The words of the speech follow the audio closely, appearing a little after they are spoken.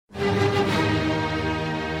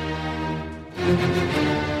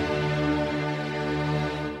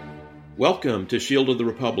Welcome to Shield of the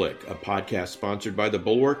Republic, a podcast sponsored by the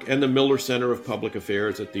Bulwark and the Miller Center of Public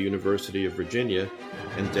Affairs at the University of Virginia,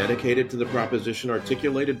 and dedicated to the proposition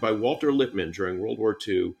articulated by Walter Lippmann during World War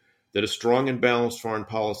II that a strong and balanced foreign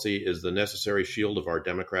policy is the necessary shield of our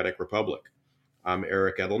democratic republic. I'm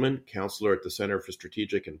Eric Edelman, counselor at the Center for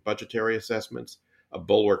Strategic and Budgetary Assessments, a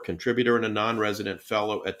Bulwark contributor and a non-resident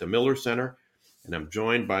fellow at the Miller Center, and I'm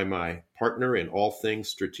joined by my partner in all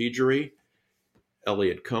things strategery,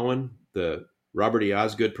 Elliot Cohen, the Robert E.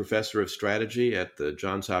 Osgood Professor of Strategy at the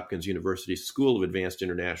Johns Hopkins University School of Advanced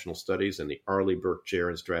International Studies and the Arleigh Burke Chair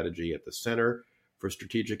in Strategy at the Center for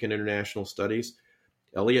Strategic and International Studies.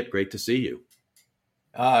 Elliot, great to see you.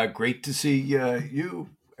 Great to see you,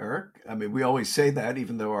 Eric. I mean, we always say that,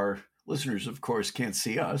 even though our listeners, of course, can't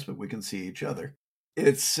see us, but we can see each other.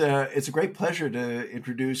 It's a great pleasure to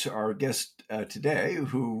introduce our guest today,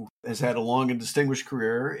 who has had a long and distinguished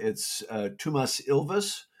career. It's Toomas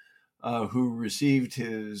Ilves, who received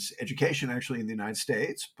his education actually in the United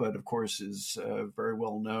States, but of course is a very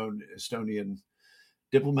well-known Estonian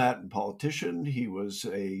diplomat and politician. He was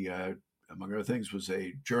among other things, was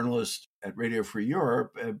a journalist at Radio Free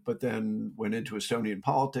Europe, but then went into Estonian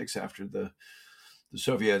politics after the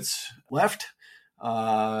Soviets left.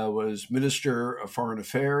 Was Minister of Foreign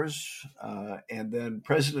Affairs, and then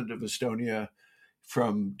President of Estonia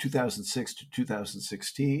from 2006 to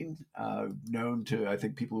 2016, known to, I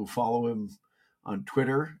think, people who follow him on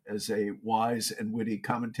Twitter as a wise and witty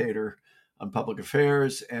commentator on public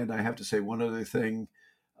affairs. And I have to say one other thing,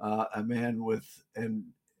 a man with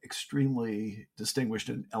an extremely distinguished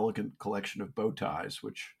and elegant collection of bow ties,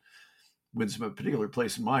 which wins him a particular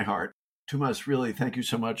place in my heart. Toomas, really, thank you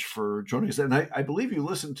so much for joining us. And I believe you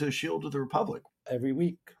listen to Shield of the Republic every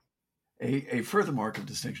week. A further mark of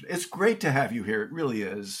distinction. It's great to have you here. It really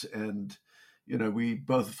is. And, you know, we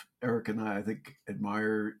both, Eric and I think,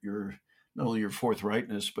 admire your, not only your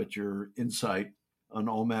forthrightness, but your insight on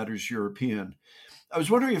all matters European. I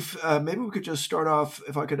was wondering if maybe we could just start off,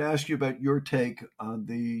 if I could ask you about your take on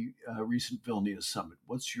the recent Vilnius summit.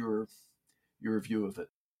 What's your view of it?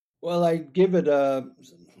 Well, I give it a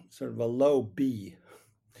sort of a low B,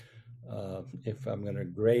 if I'm going to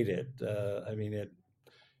grade it. I mean, it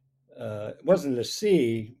wasn't a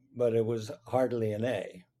C, but it was hardly an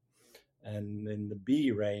A. And in the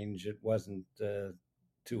B range, it wasn't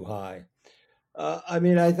too high. I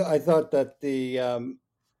mean, I thought that the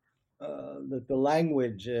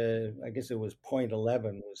language, I guess it was point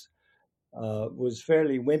 11, was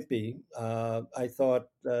fairly wimpy. I thought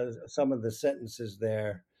some of the sentences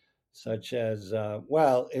there, such as,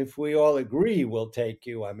 well, if we all agree, we'll take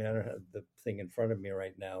you. I mean, I don't have the thing in front of me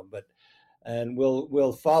right now, and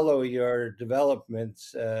we'll follow your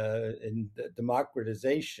developments in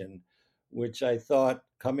democratization, which I thought,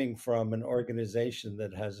 coming from an organization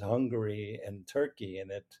that has Hungary and Turkey in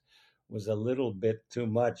it, was a little bit too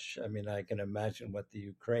much. I mean, I can imagine what the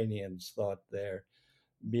Ukrainians thought there,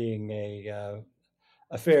 being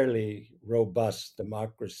a fairly robust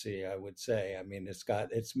democracy, I would say. I mean,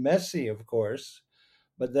 it's messy, of course,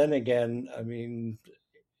 but then again, I mean,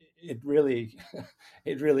 it really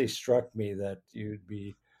struck me that you'd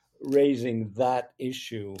be raising that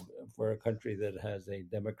issue for a country that has a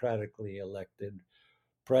democratically elected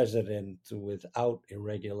president without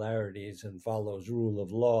irregularities and follows rule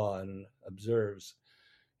of law and observes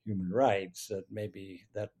human rights, that maybe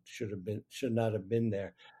that should not have been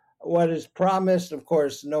there. What is promised, of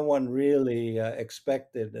course, no one really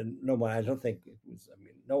expected, and I don't think it was, I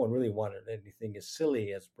mean, no one really wanted anything as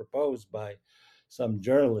silly as proposed by some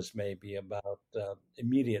journalists maybe about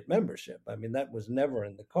immediate membership. I mean, that was never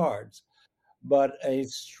in the cards, but a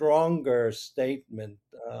stronger statement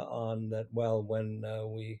on that, well, when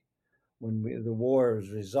the war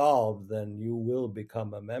is resolved, then you will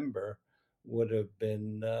become a member, would have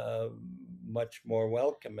been much more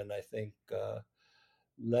welcome, and I think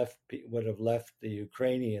would have left the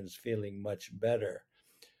Ukrainians feeling much better.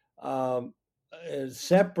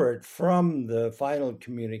 Separate from the final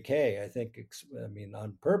communique, I think, I mean,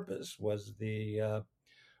 on purpose, was the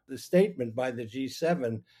statement by the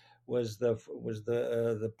G7 was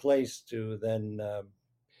the place to then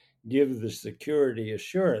give the security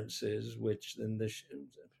assurances, which then the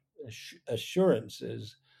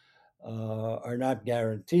assurances are not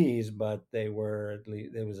guarantees, but they were, at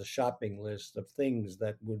least there was a shopping list of things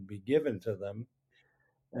that would be given to them.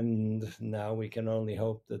 And now we can only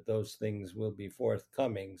hope that those things will be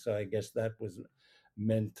forthcoming. So I guess that was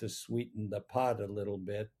meant to sweeten the pot a little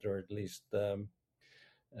bit, or at least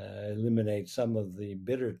eliminate some of the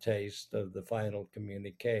bitter taste of the final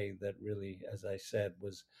communique that really, as I said,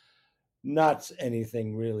 was not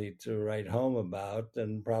anything really to write home about,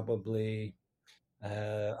 and probably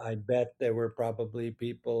I bet there were probably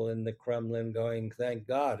people in the Kremlin going, "Thank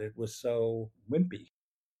God it was so wimpy."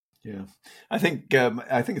 Yeah, I think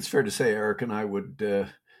it's fair to say Eric and I would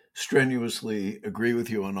strenuously agree with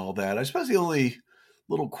you on all that. I suppose the only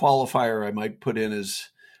little qualifier I might put in is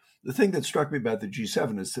the thing that struck me about the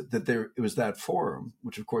G7 is that there it was that forum,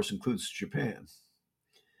 which of course includes Japan,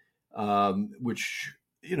 which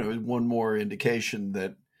is one more indication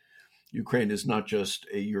that Ukraine is not just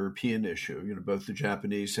a European issue. Both the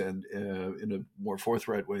Japanese and, in a more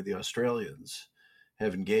forthright way, the Australians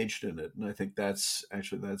have engaged in it, and I think that's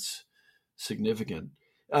significant.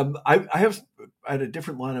 I had a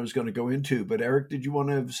different line I was going to go into, but Eric, did you want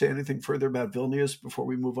to say anything further about Vilnius before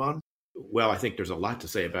we move on? Well, I think there's a lot to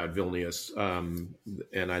say about Vilnius,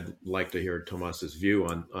 and I'd like to hear Toomas's view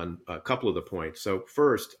on a couple of the points. So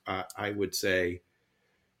first, I would say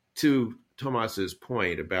to Toomas's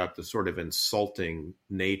point about the sort of insulting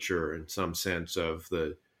nature, in some sense, of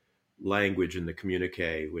the language in the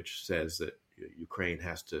communique, which says that Ukraine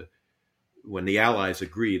has to, when the Allies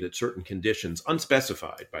agree that certain conditions,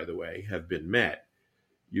 unspecified, by the way, have been met,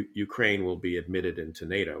 Ukraine will be admitted into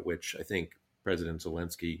NATO, which I think President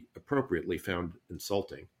Zelensky appropriately found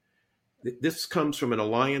insulting. This comes from an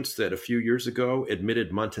alliance that a few years ago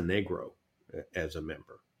admitted Montenegro as a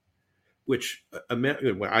member, which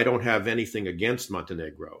I don't have anything against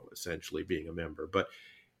Montenegro essentially being a member, but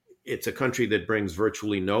it's a country that brings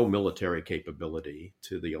virtually no military capability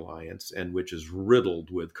to the alliance and which is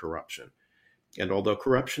riddled with corruption. And although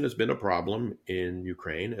corruption has been a problem in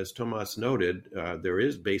Ukraine, as Toomas noted, there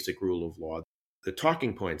is basic rule of law. The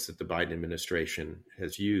talking points that the Biden administration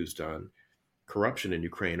has used on corruption in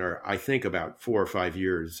Ukraine are, I think, about 4 or 5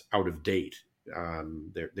 years out of date.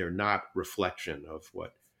 They're not reflection of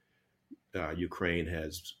what Ukraine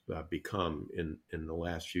has become in the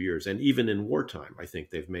last few years. And even in wartime, I think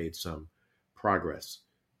they've made some progress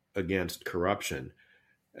against corruption.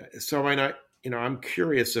 So I'm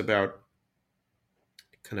curious about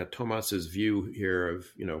kind of Toomas's view here of,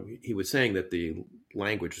 he was saying that the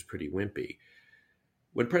language is pretty wimpy.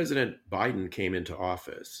 When President Biden came into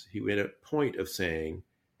office, he made a point of saying,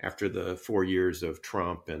 after the 4 years of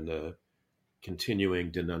Trump and the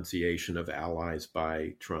continuing denunciation of allies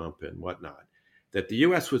by Trump and whatnot, that the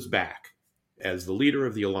U.S. was back as the leader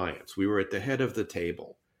of the alliance. We were at the head of the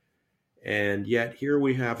table. And yet here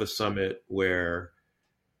we have a summit where,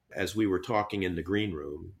 as we were talking in the green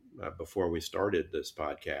room before we started this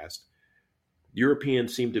podcast,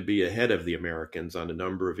 Europeans seem to be ahead of the Americans on a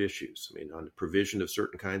number of issues. I mean, on the provision of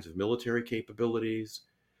certain kinds of military capabilities,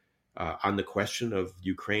 on the question of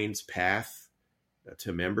Ukraine's path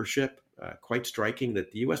to membership. Quite striking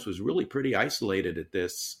that the U.S. was really pretty isolated at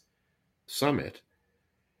this summit,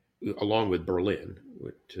 along with Berlin,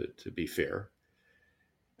 to be fair.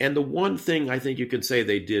 And the one thing I think you can say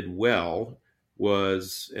they did well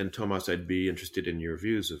was, and Toomas, I'd be interested in your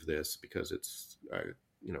views of this because it's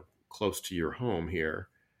close to your home here.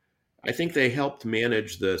 I think they helped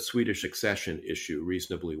manage the Swedish accession issue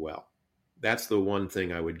reasonably well. That's the one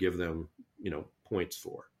thing I would give them, points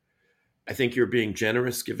for. I think you're being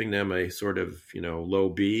generous, giving them a sort of, low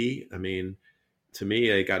B. I mean, to me,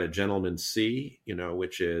 they got a gentleman's C,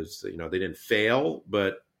 which is, they didn't fail,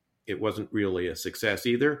 but it wasn't really a success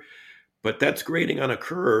either. But that's grading on a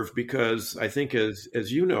curve because I think, as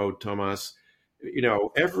you know, Toomas,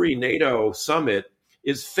 every NATO summit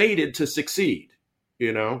is fated to succeed,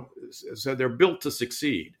 so they're built to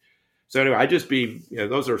succeed. So anyway,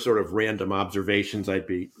 those are sort of random observations. I'd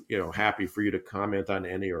be, happy for you to comment on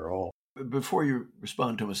any or all. Before you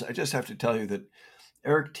respond, Toomas, I just have to tell you that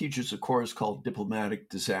Eric teaches a course called Diplomatic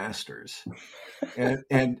Disasters, and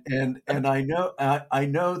I know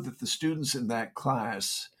that the students in that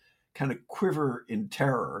class kind of quiver in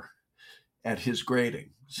terror at his grading.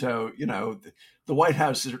 So the White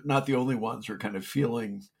House is not the only ones who are kind of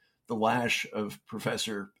feeling the lash of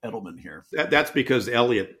Professor Edelman here. That's because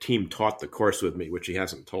Elliot team taught the course with me, which he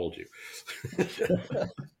hasn't told you.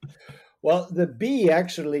 Well, the B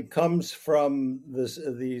actually comes from the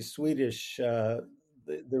Swedish, the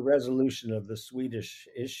resolution of the Swedish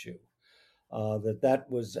issue, that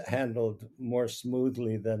was handled more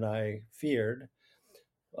smoothly than I feared.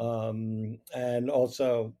 And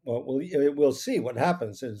also, we'll see what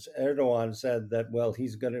happens, since Erdogan said that,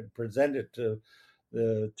 he's going to present it to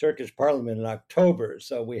the Turkish parliament in October.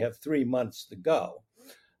 So we have 3 months to go.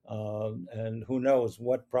 And who knows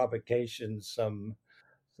what provocations some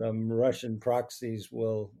Russian proxies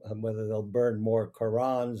will, whether they'll burn more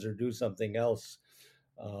Korans or do something else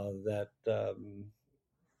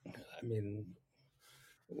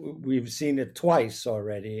we've seen it twice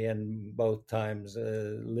already, and both times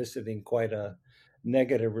eliciting quite a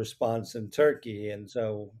negative response in Turkey. And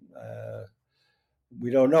so we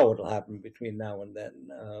don't know what will happen between now and then.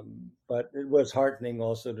 But it was heartening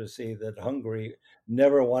also to see that Hungary,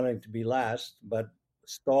 never wanting to be last, but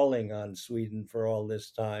stalling on Sweden for all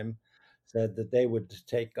this time, said that they would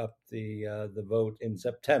take up the vote in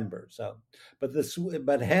September. So,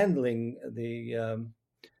 but handling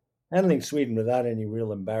Sweden without any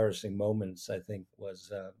real embarrassing moments, I think,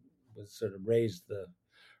 was sort of raised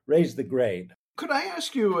the grade. Could I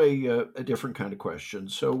ask you a different kind of question?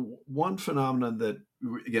 So one phenomenon that,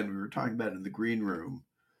 again, we were talking about in the green room,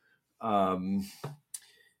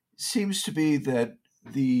 seems to be that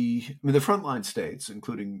the frontline states,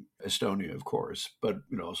 including Estonia, of course, but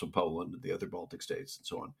also Poland and the other Baltic states and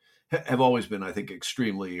so on, have always been, I think,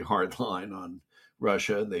 extremely hardline on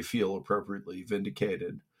Russia. They feel appropriately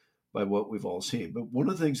vindicated by what we've all seen. But one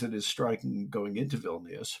of the things that is striking going into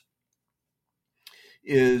Vilnius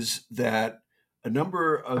is that a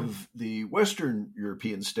number of the Western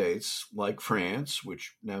European states, like France,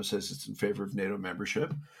 which now says it's in favor of NATO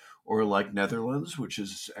membership, or like Netherlands, which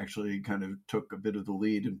is actually kind of took a bit of the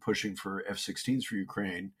lead in pushing for F-16s for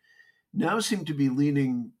Ukraine, now seem to be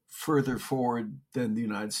leaning further forward than the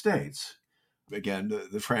United States. Again,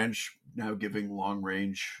 the French now giving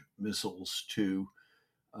long-range missiles to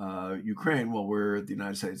Ukraine, while the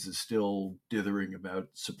United States is still dithering about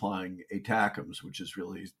supplying ATACMS, which is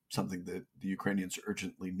really something that the Ukrainians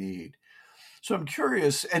urgently need. So I'm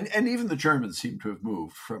curious, and even the Germans seem to have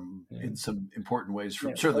moved in some important ways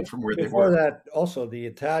certainly from where they were. Before that, also the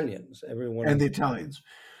Italians, the Italians.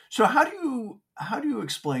 So how do you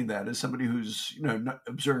explain that as somebody who's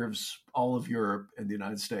observes all of Europe and the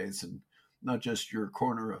United States and not just your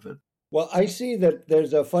corner of it? Well, I see that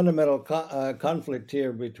there's a fundamental conflict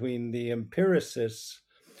here between the empiricists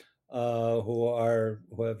who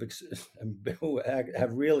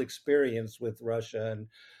have real experience with Russia and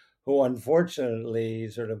who unfortunately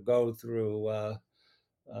sort of go through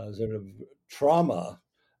sort of trauma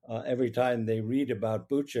every time they read about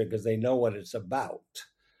Bucha because they know what it's about,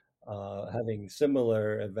 having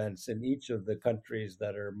similar events in each of the countries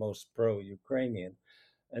that are most pro-Ukrainian.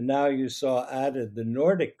 And now you saw added the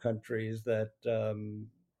Nordic countries that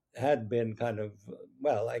had been kind of,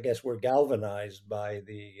 well, I guess were galvanized by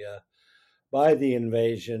the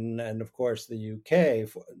invasion, and of course the UK.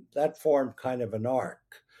 That formed kind of an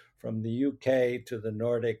arc from the UK to the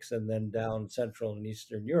Nordics and then down Central and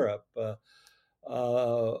Eastern Europe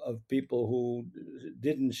of people who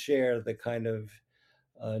didn't share the kind of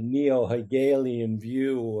neo-Hegelian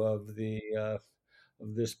view of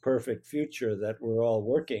this perfect future that we're all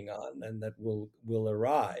working on and that will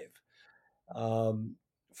arrive.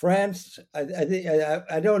 France, I think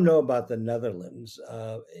I don't know about the Netherlands.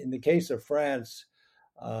 In the case of France,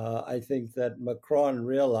 I think that Macron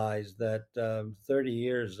realized that 30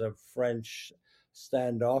 years of French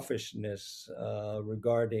standoffishness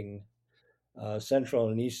regarding Central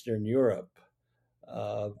and Eastern Europe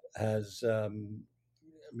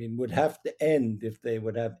would have to end if they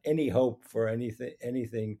would have any hope for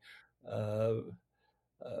anything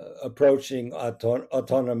approaching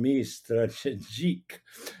autonomie stratégique,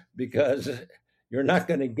 because you're not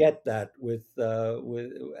going to get that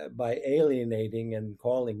by alienating and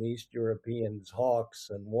calling East Europeans hawks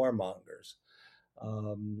and warmongers.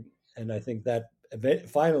 And I think that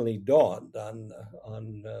finally dawned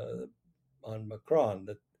on Macron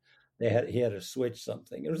that he had to switch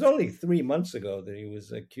something. It was only 3 months ago that he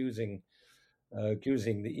was accusing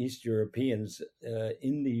the East Europeans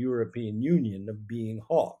in the European Union of being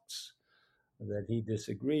hawks that he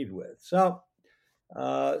disagreed with. So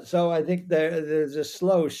I think there's a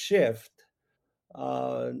slow shift,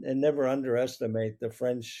 and never underestimate the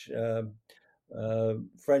French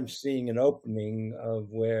seeing an opening of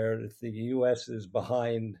where if the U.S. is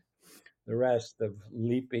behind the rest of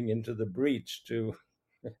leaping into the breach to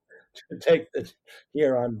take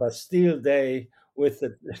here on Bastille Day with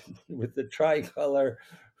the tricolor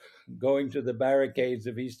going to the barricades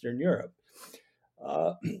of Eastern Europe.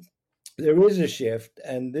 There is a shift,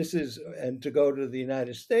 and to go to the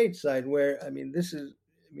United States side, where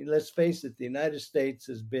let's face it, the United States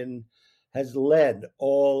has led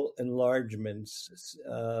all enlargements,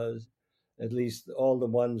 at least all the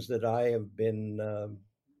ones that I have been.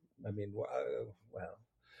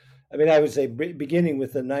 I would say beginning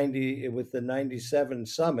with the 97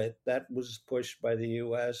 summit that was pushed by the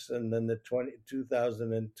U.S., and then the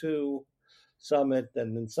 2002 summit,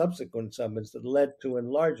 and then subsequent summits that led to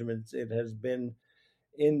enlargements. It has been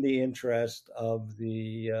in the interest of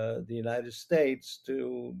the United States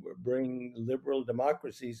to bring liberal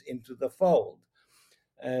democracies into the fold.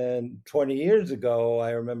 And 20 years ago,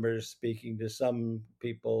 I remember speaking to some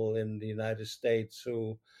people in the United States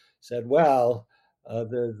who said, well,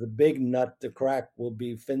 the big nut to crack will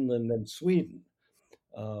be Finland and Sweden.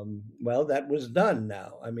 Well, that was done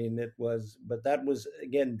now. I mean, but that was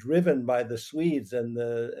again driven by the Swedes and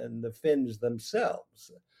the Finns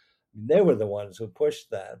themselves. They were the ones who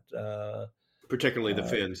pushed that. Particularly the Uh,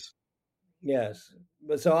 Finns. yes,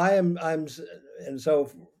 but so and so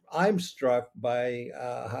I'm struck by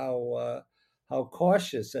how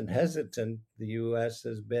cautious and hesitant the U.S.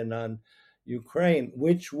 has been on Ukraine,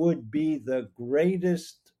 which would be the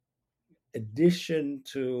greatest addition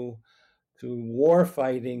to war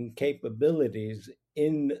fighting capabilities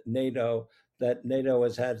in NATO that NATO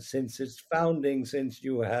has had since its founding. Since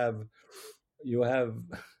you have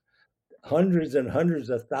hundreds and hundreds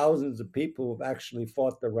of thousands of people who've actually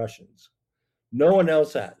fought the Russians. No one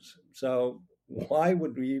else has. So why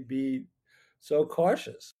would we be so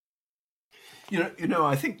cautious?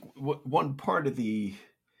 I think one part of the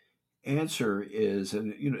answer is,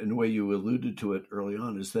 and in a way you alluded to it early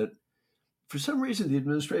on, is that for some reason the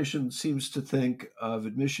administration seems to think of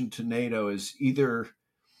admission to NATO as either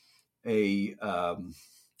a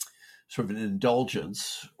sort of an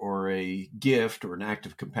indulgence or a gift or an act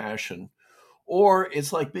of compassion, or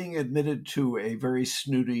it's like being admitted to a very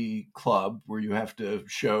snooty club where you have to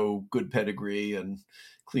show good pedigree and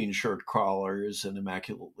clean shirt collars and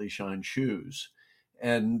immaculately shined shoes.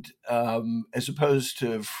 And as opposed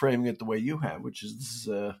to framing it the way you have, which is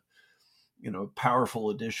a powerful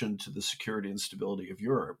addition to the security and stability of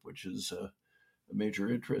Europe, which is a major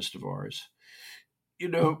interest of ours.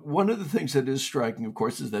 One of the things that is striking, of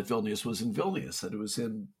course, is that Vilnius was in Vilnius, that it was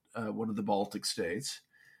in one of the Baltic states.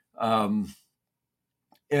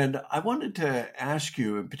 And I wanted to ask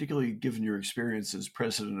you, and particularly given your experience as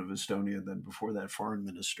president of Estonia, and then before that foreign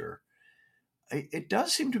minister, it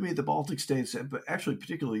does seem to me the Baltic states, but actually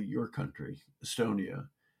particularly your country, Estonia,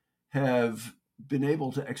 have been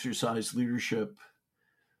able to exercise leadership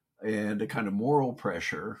and a kind of moral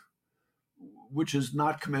pressure, which is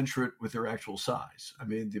not commensurate with their actual size. I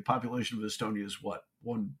mean, the population of Estonia is what,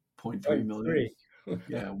 1.3 million?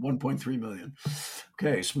 Yeah, 1.3 million.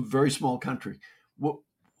 Okay, so very small country.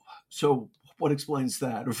 So what explains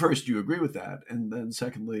that? Or first, do you agree with that? And then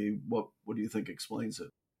secondly, what do you think explains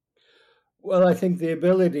it? Well, I think the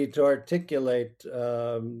ability to articulate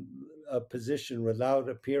a position without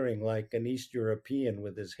appearing like an East European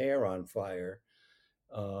with his hair on fire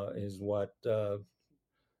is what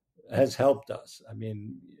has helped us. I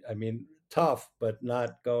mean, tough, but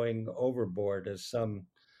not going overboard as some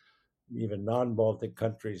even non-Baltic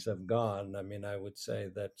countries have gone. I mean, I would say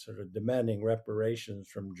that sort of demanding reparations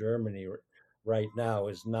from Germany right now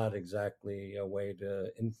is not exactly a way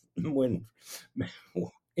to win,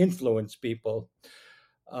 influence people.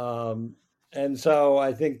 Um, and so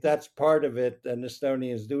I think that's part of it. And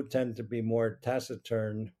Estonians do tend to be more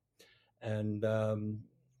taciturn and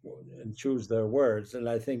and choose their words. And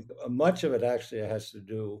I think much of it actually has to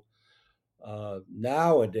do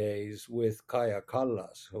nowadays with Kaya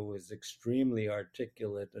Kallas, who is extremely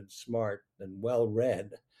articulate and smart and well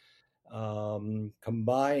read,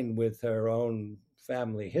 combined with her own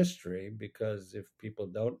family history. Because if people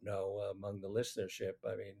don't know among the listenership,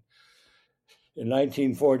 I mean, in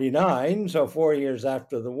 1949, so 4 years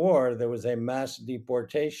after the war, there was a mass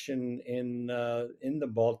deportation in the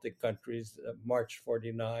Baltic countries, March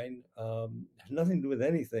 '49. Nothing to do with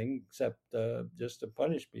anything except just to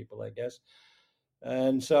punish people, I guess.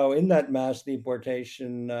 And so, in that mass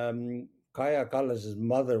deportation, Kaya Kallas's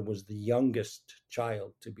mother was the youngest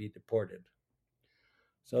child to be deported.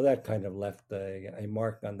 So that kind of left a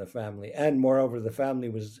mark on the family. And moreover, the family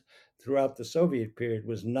was, throughout the Soviet period,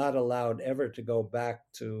 was not allowed ever to go back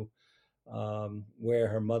to where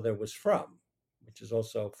her mother was from, which is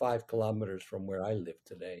also 5 kilometers from where I live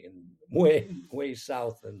today, and way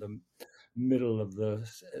south in the middle of the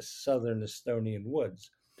southern Estonian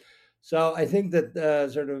woods. So I think that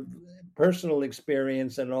sort of personal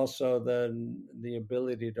experience and also the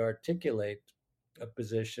ability to articulate a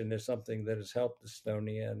position is something that has helped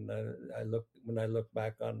Estonia. And when I look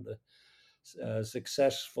back on the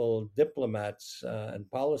successful diplomats and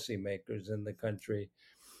policymakers in the country,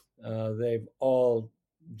 they've all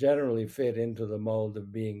generally fit into the mold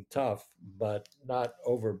of being tough, but not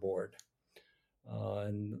overboard.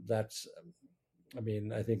 And that's, I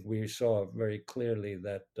mean, I think we saw very clearly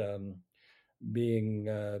that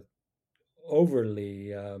being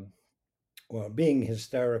overly, well, being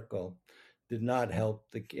hysterical did not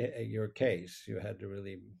help your case. You had to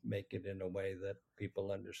really make it in a way that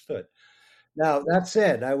people understood. Now, that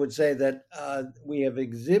said, I would say that we have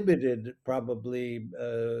exhibited probably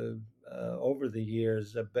over the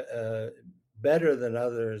years better than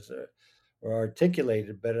others, or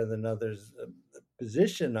articulated better than others,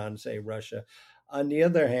 position on, say, Russia. On the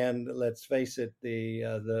other hand, let's face it,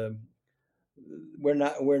 the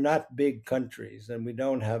we're not big countries, and we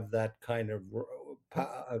don't have that kind of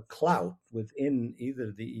clout within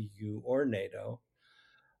either the EU or NATO.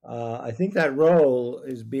 I think that role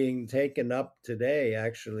is being taken up today,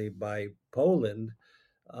 actually, by Poland.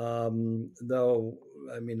 Though,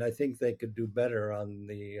 I mean, I think they could do better on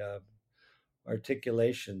the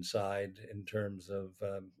articulation side in terms of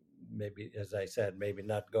maybe, as I said, maybe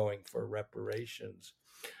not going for reparations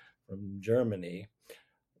from Germany.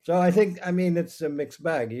 So I mean, it's a mixed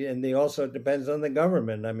bag, and it also depends on the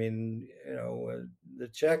government. I mean, the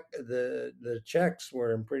Czechs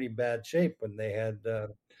were in pretty bad shape when they had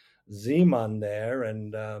Zeman there,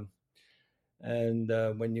 and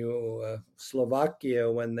when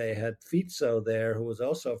Slovakia, when they had Fico there, who was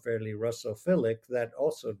also fairly Russophilic, that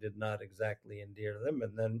also did not exactly endear them.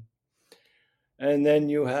 And then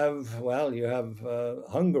you have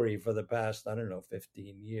Hungary for the past, I don't know,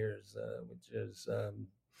 15 years, which is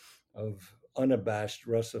of unabashed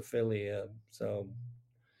Russophilia. So,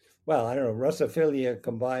 well, I don't know, Russophilia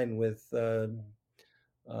combined with some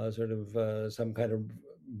kind of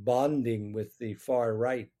bonding with the far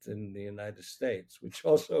right in the United States, which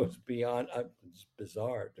also is beyond, it's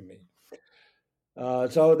bizarre to me.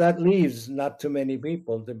 So that leaves not too many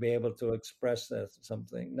people to be able to express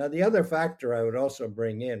something. Now, the other factor I would also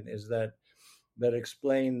bring in is that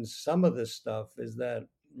explains some of this stuff is that,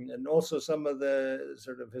 and also some of the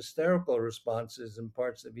sort of hysterical responses in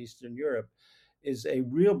parts of Eastern Europe, is a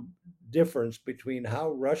real difference between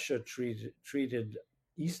how Russia treated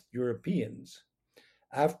East Europeans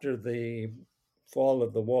after the fall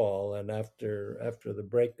of the wall and after the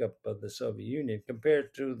breakup of the Soviet Union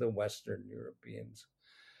compared to the Western Europeans.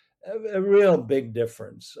 A real big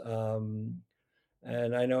difference.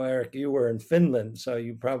 And I know, Eric, you were in Finland, so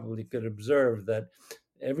you probably could observe that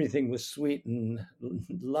everything was sweet and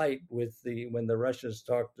light when the Russians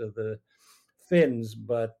talked to the Finns,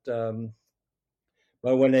 but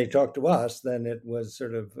when they talked to us, then it was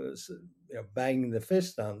sort of banging the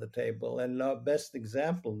fist on the table. And our best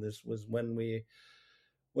example of this was when we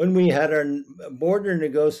had our border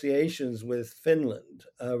negotiations with Finland.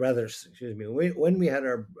 When we had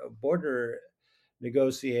our border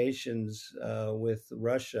negotiations with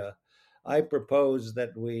Russia, I proposed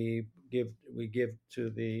that we give to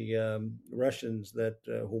the Russians that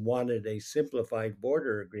who wanted a simplified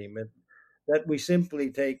border agreement, that we simply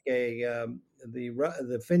take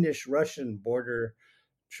the Finnish-Russian border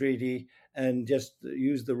treaty and just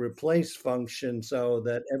use the replace function, so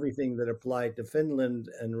that everything that applied to Finland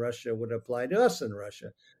and Russia would apply to us and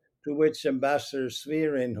Russia. To which Ambassador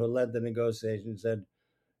Svirin, who led the negotiations, said,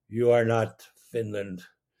 "You are not Finland.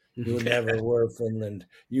 You never were Finland.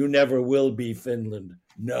 You never will be Finland.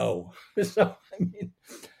 No." So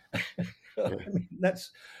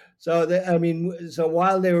that's so. So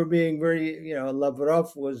while they were being very,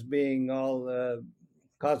 Lavrov was being all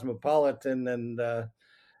cosmopolitan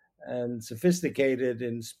and sophisticated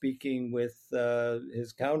in speaking with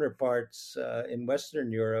his counterparts in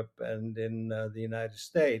Western Europe and in the United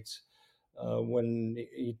States, when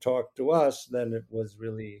he talked to us, then it was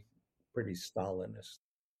really pretty Stalinist.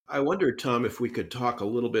 I wonder, Tom, if we could talk a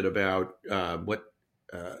little bit about what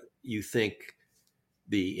you think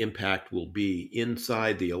the impact will be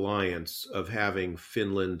inside the alliance of having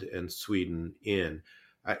Finland and Sweden in.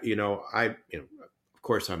 Of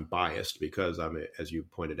course, I'm biased because I'm, as you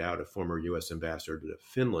pointed out, a former U.S. ambassador to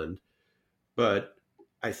Finland. But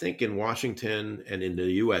I think in Washington and in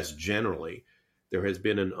the U.S. generally, there has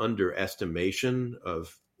been an underestimation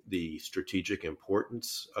of the strategic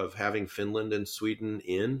importance of having Finland and Sweden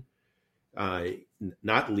in,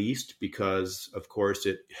 not least because, of course,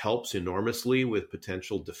 it helps enormously with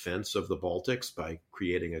potential defense of the Baltics by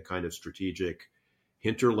creating a kind of strategic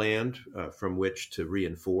hinterland from which to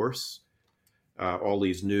reinforce all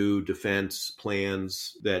these new defense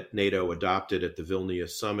plans that NATO adopted at the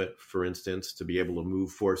Vilnius summit, for instance, to be able to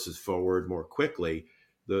move forces forward more quickly.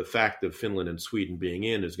 The fact of Finland and Sweden being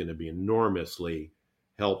in is going to be enormously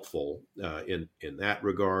helpful in that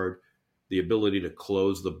regard. The ability to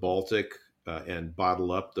close the Baltic and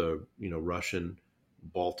bottle up the Russian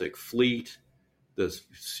Baltic fleet, the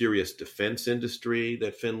serious defense industry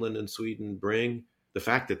that Finland and Sweden bring, the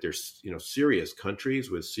fact that there's serious countries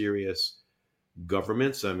with serious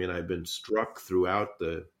governments. I mean, I've been struck throughout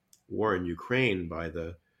the war in Ukraine by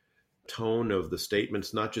the tone of the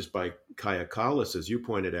statements, not just by Kaja Kallas, as you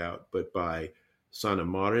pointed out, but by Sanna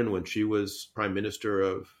Marin when she was Prime Minister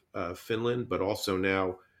of Finland, but also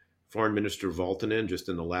now Foreign Minister Valtonen, just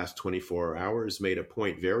in the last 24 hours, made a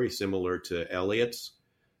point very similar to Elliott's,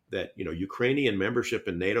 that Ukrainian membership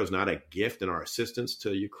in NATO is not a gift, and our assistance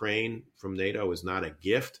to Ukraine from NATO is not a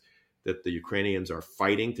gift, that the Ukrainians are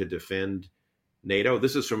fighting to defend NATO.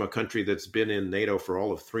 This is from a country that's been in NATO for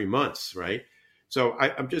all of 3 months, right? So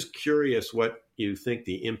I'm just curious what you think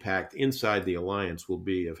the impact inside the alliance will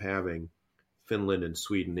be of having Finland and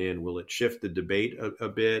Sweden in. Will it shift the debate a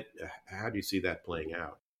bit? How do you see that playing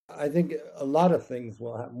out? I think a lot of things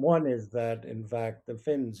will happen. One is that, in fact, the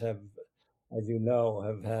Finns have, as you know,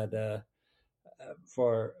 have had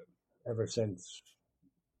for ever since,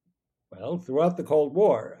 well, throughout the Cold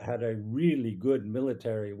War, had a really good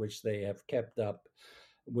military, which they have kept up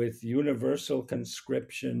with universal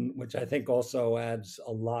conscription, which I think also adds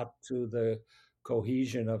a lot to the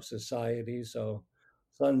cohesion of society. So,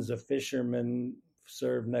 sons of fishermen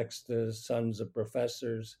serve next to sons of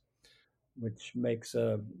professors, which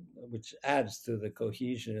which adds to the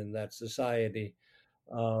cohesion in that society.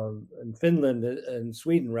 And Finland and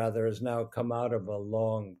Sweden, rather, has now come out of a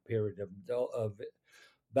long period of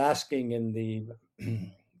basking in the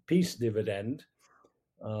peace dividend.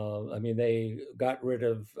 I mean, they got rid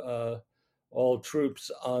of all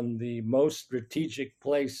troops on the most strategic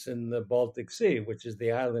place in the Baltic Sea, which is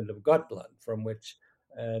the island of Gotland, from which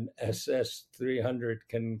an SS 300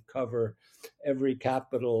 can cover every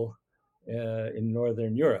capital in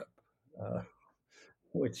Northern Europe.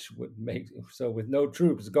 Which would make so with no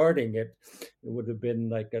troops guarding it, it would have been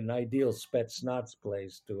like an ideal Spetsnaz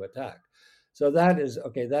place to attack. So that is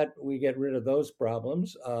okay. That we get rid of those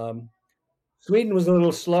problems. Sweden was a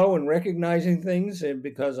little slow in recognizing things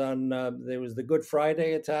because there was the Good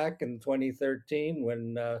Friday attack in 2013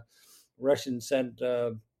 when Russians sent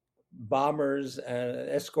bombers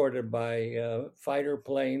escorted by fighter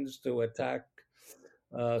planes to attack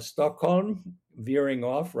Stockholm, veering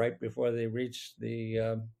off right before they reached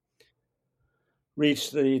the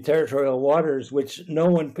territorial waters, which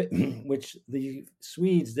which the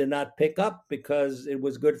Swedes did not pick up because it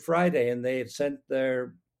was Good Friday and they had sent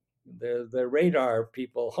their radar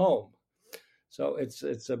people home. So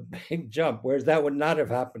it's a big jump, whereas that would not have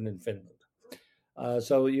happened in Finland.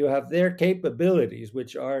 So you have their capabilities,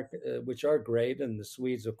 which are great, and the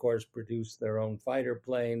Swedes, of course, produce their own fighter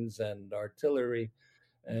planes and artillery,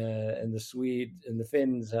 and the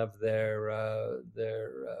Finns have their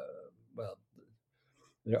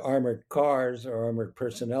armored cars or armored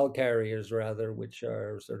personnel carriers, rather, which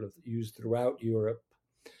are sort of used throughout Europe.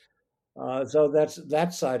 So that's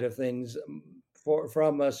that side of things.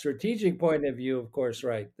 From a strategic point of view, of course,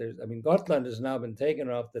 right. Gotland has now been taken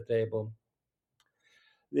off the table.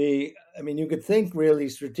 You could think really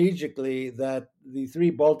strategically that the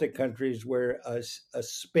three Baltic countries were a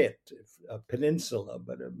spit, a peninsula,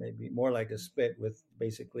 but maybe more like a spit with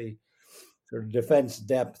basically sort of defense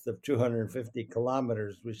depth of 250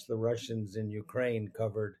 kilometers, which the Russians in Ukraine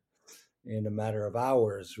covered in a matter of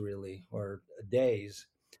hours, really, or days.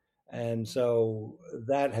 And so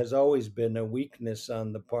that has always been a weakness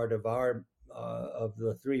on the part of of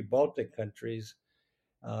the three Baltic countries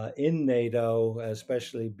in NATO,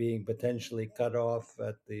 especially being potentially cut off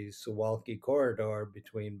at the Suwalki corridor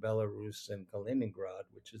between Belarus and Kaliningrad,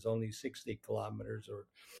 which is only 60 kilometers or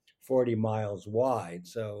 40 miles wide.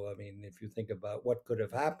 So, if you think about what could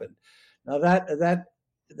have happened, now that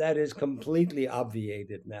is completely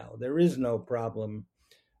obviated now. There is no problem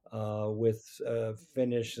with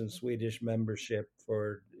Finnish and Swedish membership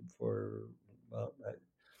for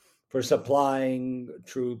supplying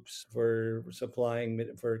troops, for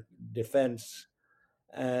defense.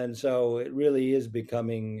 And so it really is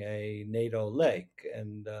becoming a NATO leg.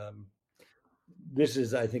 And this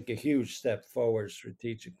is, I think, a huge step forward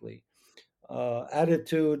strategically.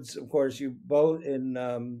 Attitudes, of course,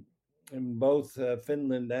 in both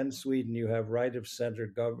Finland and Sweden, you have right of center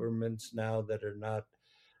governments now that are not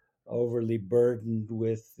overly burdened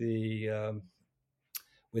with the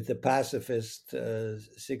pacifist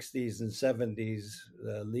 60s and 70s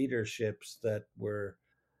leaderships that were,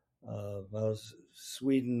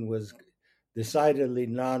 Sweden was decidedly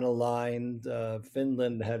non-aligned.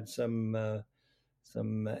 Finland had some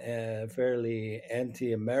fairly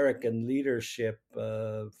anti-American leadership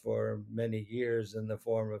for many years in the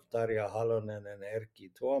form of Tarja Halonen and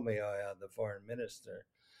Erkki Tuomioja, the foreign minister.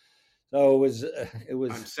 So it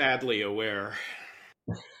was. I'm sadly aware.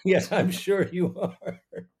 Yes, I'm sure you are.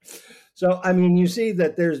 So, I mean, you see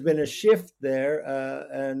that there's been a shift there,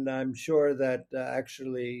 and I'm sure that I'm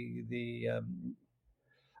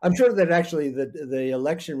sure that actually the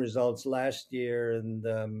election results last year and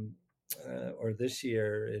or this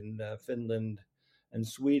year in Finland and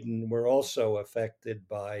Sweden were also affected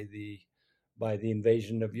by the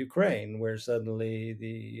invasion of Ukraine, where suddenly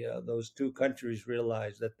the those two countries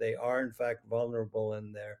realized that they are in fact vulnerable,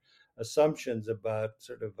 and their assumptions about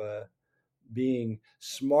sort of being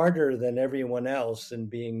smarter than everyone else and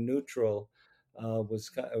being neutral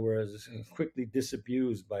was quickly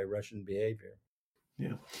disabused by Russian behavior.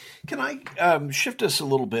 Yeah. Can I shift us a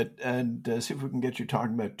little bit and see if we can get you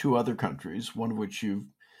talking about two other countries, one of which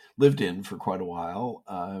you've lived in for quite a while.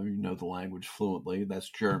 You know the language fluently. That's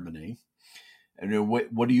Germany. And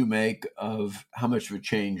what do you make of how much of a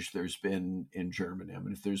change there's been in Germany? I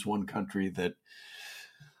mean, if there's one country that,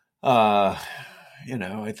 I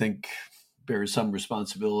think bears some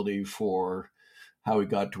responsibility for how we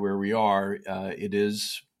got to where we are, it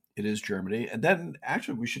is Germany. And then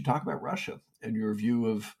actually we should talk about Russia and your view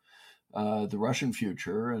of the Russian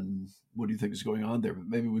future and what do you think is going on there? But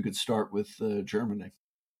maybe we could start with Germany.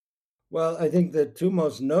 Well, I think the two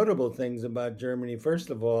most notable things about Germany, first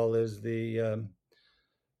of all, is the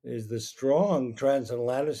strong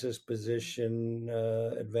transatlanticist position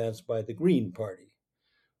advanced by the Green Party,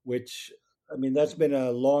 which, I mean, that's been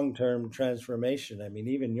a long-term transformation. I mean,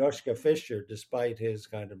 even Joschka Fischer, despite his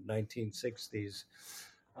kind of 1960s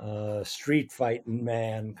street fighting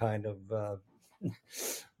man kind of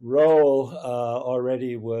role,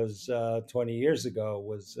 already was 20 years ago,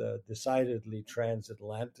 was decidedly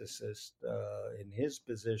transatlanticist in his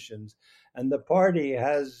positions. And the party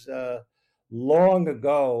has long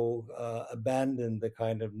ago abandoned the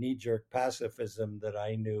kind of knee-jerk pacifism that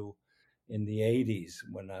I knew in the 80s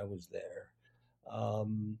when I was there.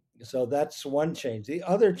 So that's one change. The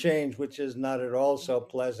other change, which is not at all so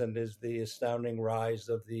pleasant, is the astounding rise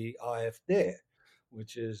of the AfD,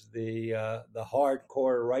 which is the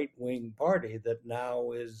hardcore right wing party that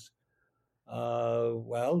now is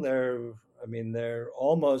they're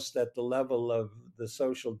almost at the level of the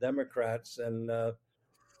Social Democrats and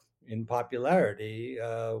in popularity.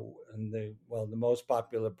 The most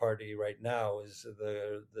popular party right now is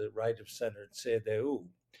the right of center CDU,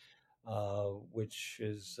 which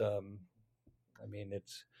is, I mean,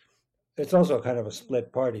 it's also kind of a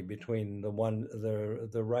split party between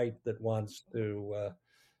the right that wants to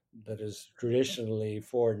that is traditionally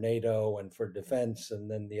for NATO and for defense,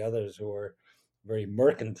 and then the others who are very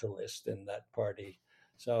mercantilist in that party.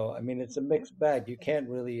 So, I mean, it's a mixed bag. You can't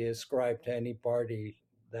really ascribe to any party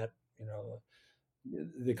that,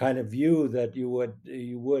 the kind of view that you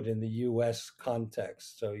would in the U.S.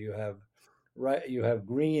 context. So you have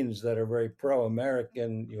Greens that are very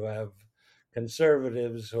pro-American. You have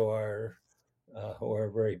conservatives who are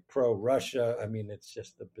very pro-Russia. I mean, it's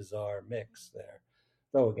just a bizarre mix there.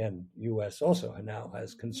 Though again, U.S. also now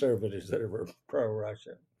has conservatives that are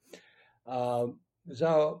pro-Russia.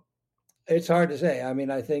 So it's hard to say. I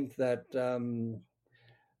mean, I think that the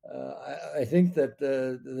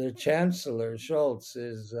Chancellor Scholz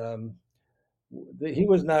is he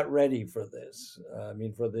was not ready for this. I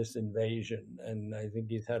mean, for this invasion, and I think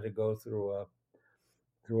he's had to go through a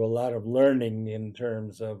lot of learning in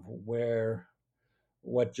terms of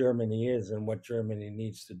what Germany is and what Germany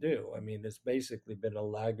needs to do. I mean, it's basically been a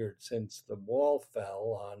laggard since the wall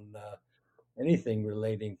fell on anything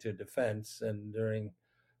relating to defense. And during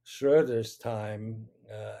Schroeder's time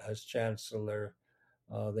as chancellor,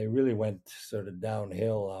 they really went sort of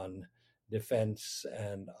downhill on defense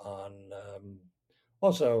and on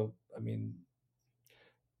also, I mean,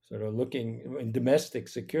 sort of looking in domestic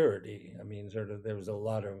security. I mean, sort of there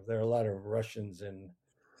are a lot of Russians in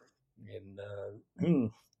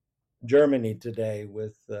Germany today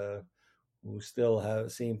with who still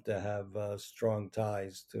seem to have strong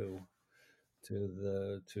ties to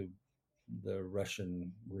the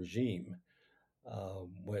Russian regime,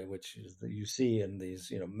 which is you see in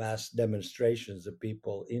these mass demonstrations of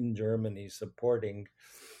people in Germany supporting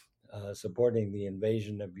the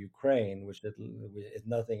invasion of Ukraine, which if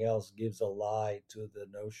nothing else gives a lie to the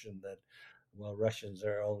notion that Russians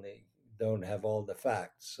don't have all the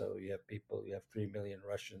facts. So you have 3 million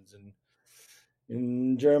Russians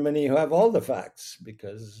in Germany who have all the facts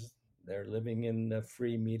because they're living in a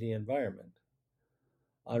free media environment.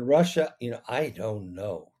 On Russia, I don't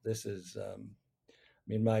know. This is, I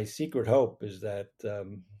mean, my secret hope is that,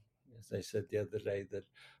 as I said the other day, that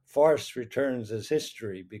farce returns as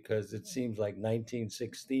history because it seems like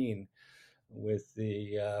 1916 with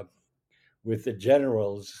the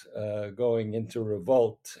generals going into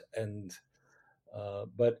revolt and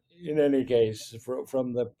But in any case,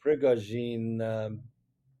 from the Prigozhin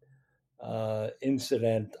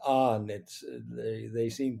incident on, they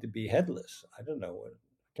seem to be headless. I don't know.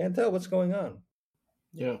 Can't tell what's going on.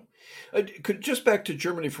 Yeah. Could just back to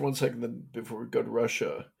Germany for 1 second, then before we go to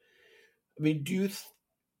Russia. I mean,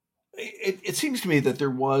 it seems to me that there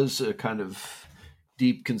was a kind of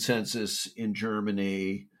deep consensus in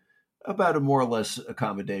Germany about a more or less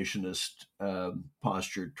accommodationist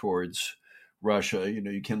posture towards Russia.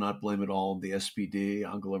 You cannot blame it all on the SPD.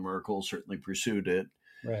 Angela Merkel certainly pursued it.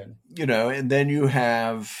 Right. And then you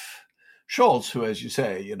have Scholz, who, as you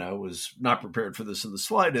say, was not prepared for this in the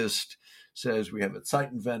slightest, says we have a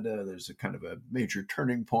Zeitenwende, there's a kind of a major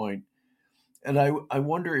turning point. And I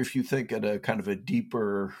wonder if you think at a kind of a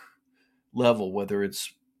deeper level, whether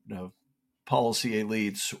it's policy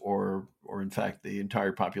elites or in fact the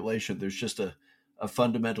entire population, there's just a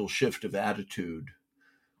fundamental shift of attitude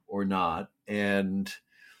or not. And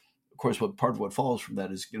of course, part of what follows from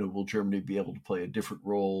that is, will Germany be able to play a different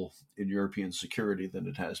role in European security than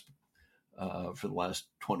it has for the last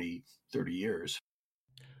 20, 30 years?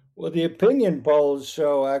 Well, the opinion polls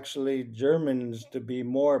show actually Germans to be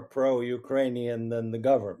more pro-Ukrainian than the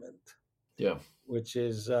government. Yeah. Which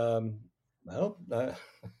is, I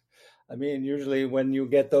mean, usually when you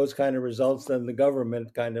get those kind of results, then the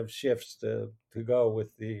government kind of shifts to go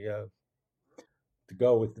with the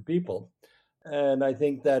people. And I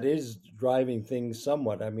think that is driving things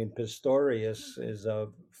somewhat. I mean, Pistorius is a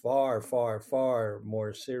far, far, far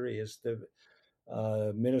more serious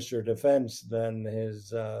Minister of Defense than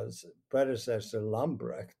his predecessor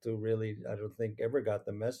Lambrecht, who really, I don't think, ever got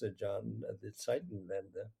the message on the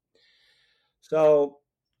Zeitenwende. So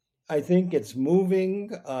I think it's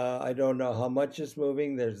moving. I don't know how much it's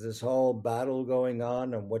moving. There's this whole battle going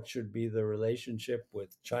on what should be the relationship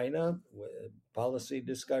with China, with policy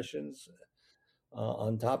discussions.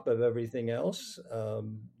 On top of everything else,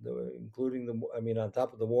 including on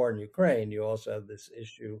top of the war in Ukraine, you also have this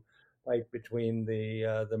fight between the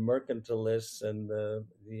mercantilists and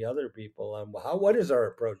the other people on what is our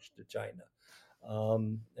approach to China,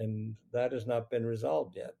 and that has not been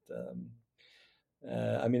resolved yet.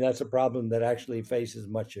 That's a problem that actually faces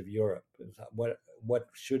much of Europe. What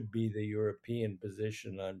should be the European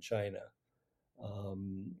position on China?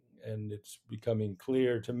 And it's becoming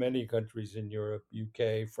clear to many countries in Europe,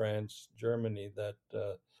 UK, France, Germany, that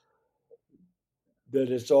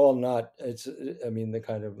it's all not. It's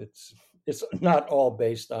not all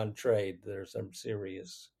based on trade. There's some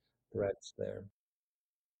serious threats there.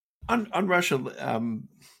 On Russia,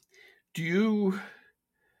 do you?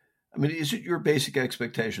 I mean, is it your basic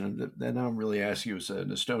expectation? And I'm really asking you as an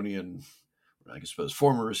Estonian, I suppose,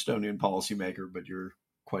 former Estonian policymaker, but you're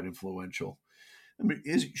quite influential. I mean,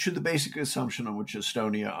 should the basic assumption on which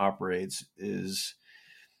Estonia operates is,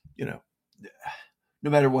 no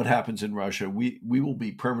matter what happens in Russia, we will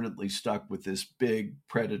be permanently stuck with this big,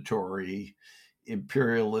 predatory,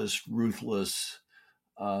 imperialist, ruthless,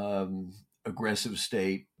 aggressive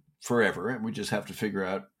state forever, and we just have to figure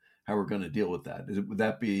out how we're going to deal with that. Would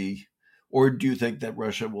that be, or do you think that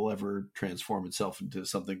Russia will ever transform itself into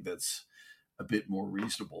something that's a bit more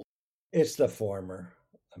reasonable? It's the former.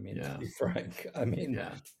 To be frank, I think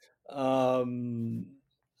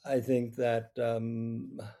that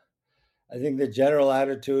I think the general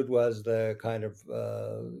attitude was the kind of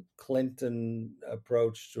Clinton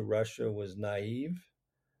approach to Russia was naive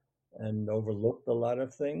and overlooked a lot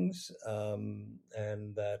of things, and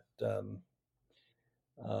that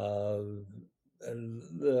and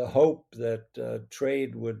the hope that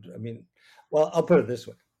trade would. I'll put it this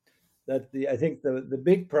way: that I think the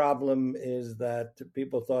big problem is that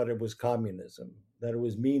people thought it was communism, that it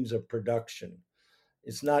was means of production.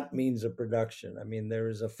 It's not means of production. There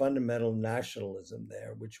is a fundamental nationalism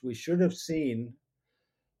there, which we should have seen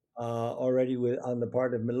already on the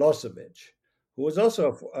part of Milosevic, who was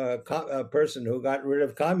also a person who got rid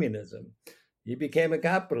of communism. He became a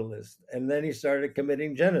capitalist, and then he started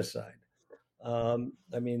committing genocide.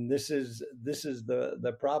 This is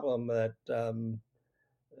the problem that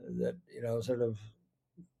sort of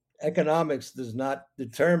economics does not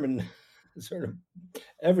determine sort of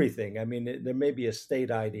everything. There may be a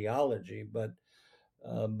state ideology, but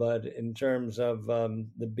in terms of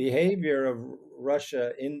the behavior of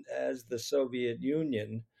Russia as the Soviet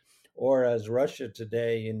Union or as Russia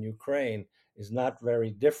today in Ukraine is not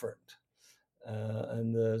very different.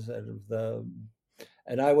 And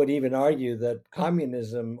I would even argue that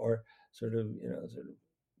communism or sort of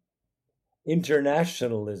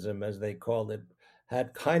internationalism, as they called it,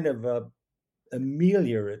 had kind of a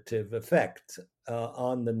ameliorative effect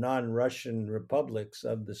on the non-Russian republics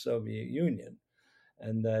of the Soviet Union.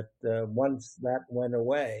 and that once that went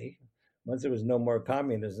away, once there was no more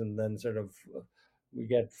communism, then sort of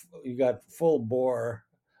you got full bore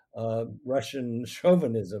Russian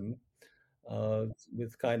chauvinism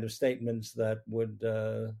with kind of statements that would,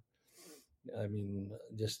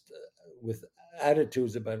 just with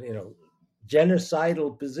attitudes about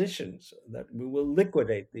genocidal positions that we will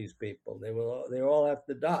liquidate these people. They all have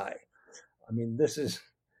to die. I mean, this is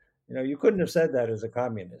you couldn't have said that as a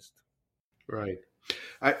communist. Right.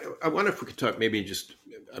 I wonder if we could talk maybe just,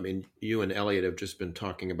 I mean, you and Elliot have just been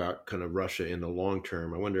talking about kind of Russia in the long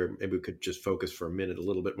term. I wonder maybe we could just focus for a minute a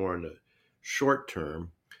little bit more on the short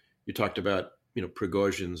term. You talked about,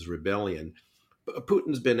 Prigozhin's rebellion.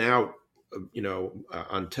 Putin's been out,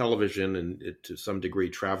 on television and to some degree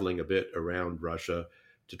traveling a bit around Russia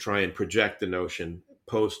to try and project the notion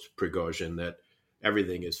post Prigozhin that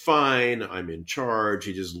everything is fine. I'm in charge.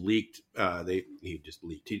 He just leaked.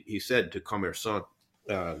 He said to Kommersant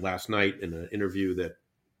last night in an interview that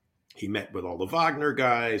he met with all the Wagner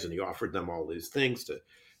guys and he offered them all these things to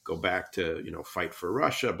go back to fight for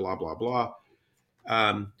Russia. Blah blah blah.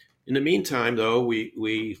 In the meantime, though,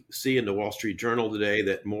 we see in the Wall Street Journal today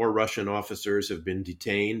that more Russian officers have been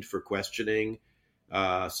detained for questioning.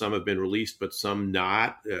 Some have been released, but some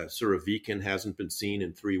not. Surovikin hasn't been seen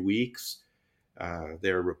in 3 weeks.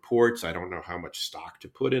 There are reports, I don't know how much stock to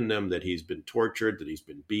put in them, that he's been tortured, that he's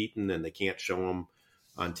been beaten, and they can't show him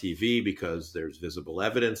on TV because there's visible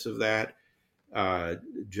evidence of that.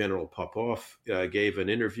 General Popov gave an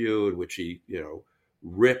interview in which he,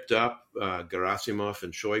 ripped up Gerasimov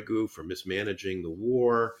and Shoigu for mismanaging the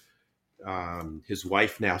war. His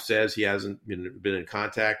wife now says he hasn't been in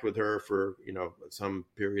contact with her for, some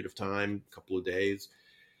period of time, a couple of days.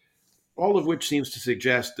 All of which seems to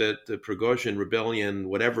suggest that the Prigozhin rebellion,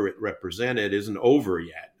 whatever it represented, isn't over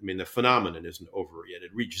yet. I mean, the phenomenon isn't over yet.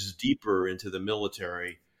 It reaches deeper into the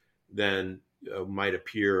military than might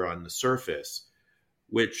appear on the surface,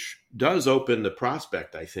 which does open the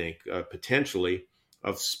prospect, I think, potentially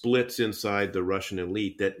of splits inside the Russian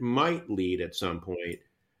elite that might lead at some point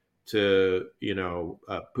to,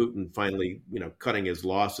 Putin finally, cutting his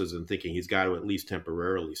losses and thinking he's got to at least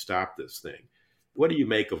temporarily stop this thing. What do you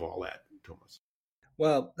make of all that, Toomas?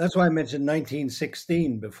 Well, that's why I mentioned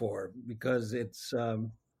 1916 before, because it's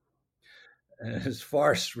as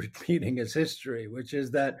farce repeating its history, which is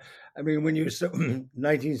that, I mean, when you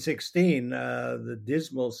 1916, the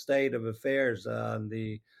dismal state of affairs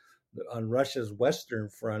on Russia's Western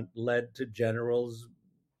Front led to generals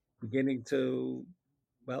beginning to,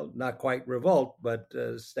 well, not quite revolt, but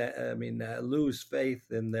lose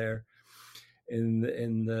faith in their in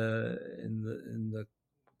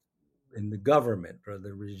the government or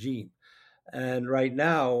the regime. And right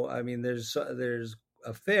now, I mean, there's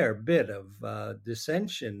a fair bit of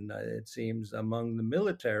dissension, it seems, among the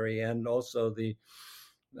military and also the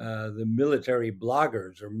military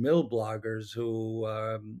bloggers or mill bloggers who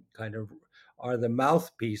kind of are the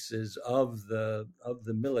mouthpieces of the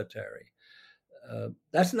military.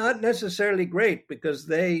 That's not necessarily great because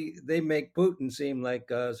they make Putin seem like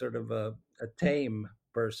a sort of a tame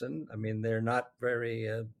person. I mean, they're not very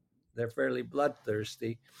they're fairly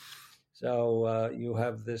bloodthirsty. So you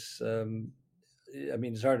have this. I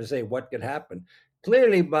mean, it's hard to say what could happen.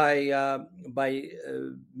 Clearly, by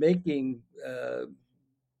making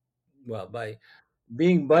by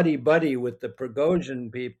being buddy with the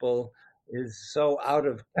Prigozhin people is so out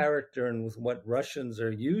of character and with what Russians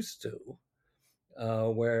are used to.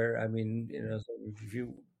 Where I mean, if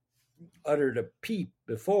you uttered a peep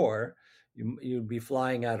before, you'd be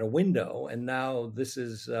flying out a window, and now this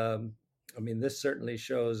is. This certainly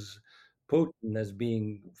shows Putin as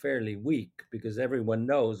being fairly weak because everyone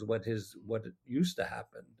knows what used to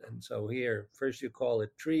happen, and so here, first you call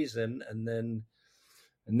it treason, and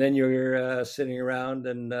then you're sitting around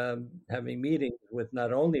and having meetings with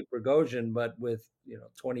not only Prigozhin but with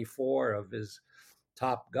 24 of his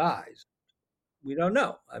top guys. We don't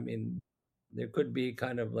know. I mean, there could be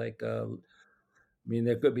kind of like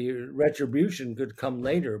there could be retribution could come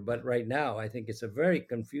later, but right now I think it's a very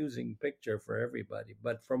confusing picture for everybody.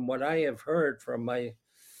 But from what I have heard from my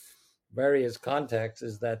various contacts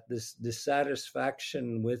is that this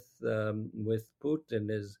dissatisfaction with Putin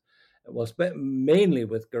is mainly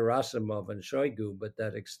with Gerasimov and Shoigu, but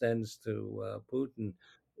that extends to Putin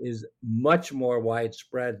is much more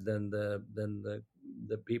widespread than the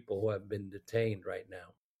people who have been detained right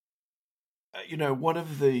now. One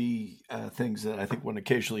of the things that I think one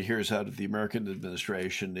occasionally hears out of the American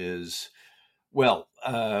administration is, well,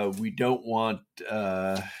 we don't want,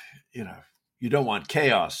 you don't want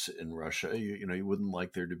chaos in Russia. You wouldn't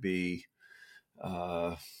like there to be,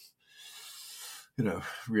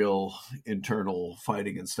 real internal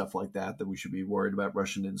fighting and stuff like that, that we should be worried about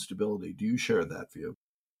Russian instability. Do you share that view?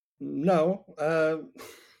 No,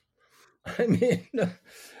 I mean, Good.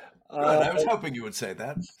 I was hoping you would say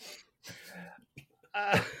that.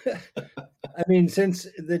 I mean, since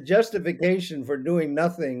the justification for doing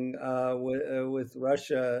nothing with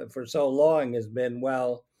Russia for so long has been,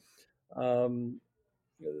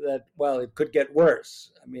 it could get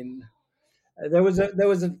worse. I mean, there was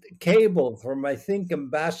a cable from, I think,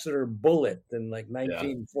 Ambassador Bullitt in like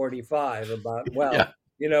 1945 about,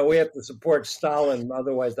 Yeah. we have to support Stalin,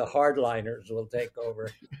 otherwise the hardliners will take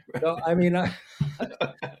over. So I mean,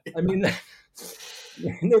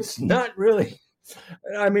 it's not really.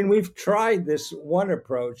 I mean, we've tried this one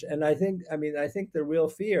approach, and I think the real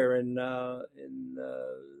fear in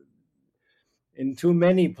too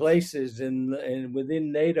many places in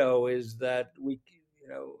within NATO is that we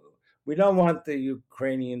don't want the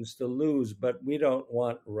Ukrainians to lose, but we don't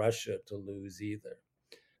want Russia to lose either.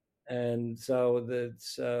 And so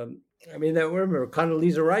that's, I remember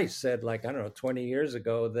Condoleezza Rice said, like, I don't know, 20 years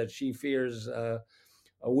ago, that she fears a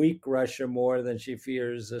weak Russia more than she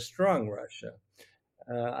fears a strong Russia.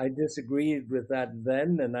 I disagreed with that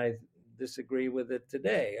then, and I disagree with it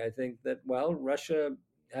today. I think that, Russia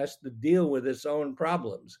has to deal with its own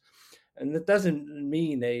problems. And that doesn't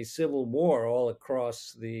mean a civil war all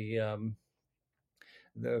across the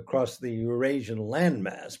Eurasian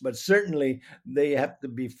landmass, but certainly they have to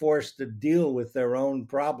be forced to deal with their own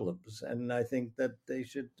problems. And I think that we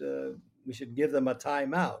should give them a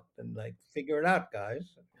timeout and figure it out,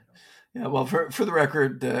 guys. Yeah, well, for the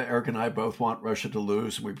record, Eric and I both want Russia to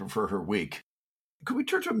lose, and we prefer her weak. Could we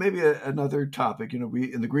turn to maybe another topic?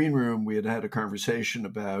 We in the green room we had a conversation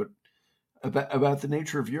about the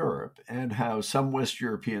nature of Europe and how some West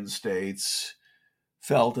European states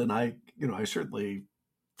felt, and I certainly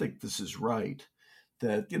think this is right,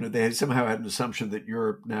 that they somehow had an assumption that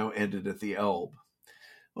Europe now ended at the Elbe.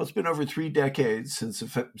 Well, it's been over 3 decades since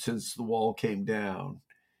the wall came down.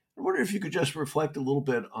 I wonder if you could just reflect a little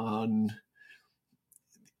bit on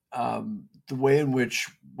the way in which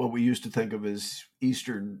what we used to think of as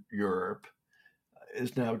Eastern Europe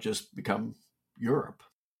is now just become Europe.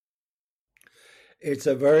 It's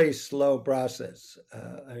a very slow process.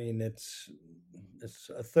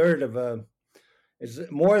 It's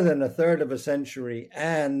more than a third of a century,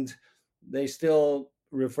 and they still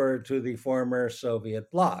refer to the former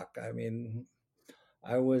Soviet bloc. I mean,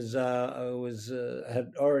 I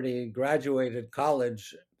had already graduated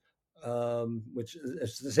college, which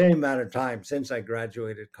is the same amount of time since I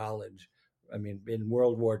graduated college. I mean, in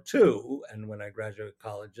World War II, and when I graduated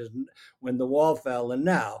college, when the wall fell, and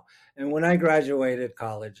now. And when I graduated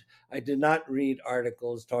college, I did not read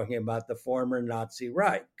articles talking about the former Nazi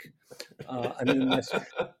Reich. I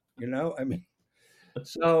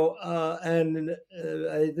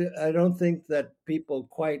don't think that people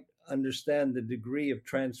quite understand the degree of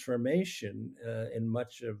transformation in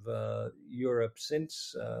much of Europe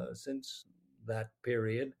since that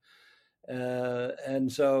period. And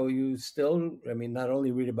so you still, not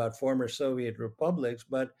only read about former Soviet republics,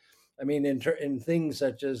 but in things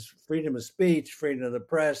such as freedom of speech, freedom of the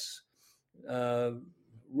press,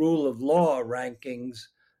 rule of law rankings,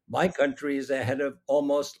 my country is ahead of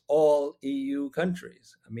almost all EU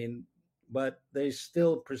countries. But they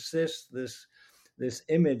still persist this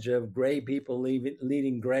image of gray people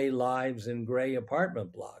leading gray lives in gray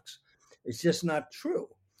apartment blocks. It's just not true.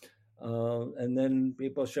 And then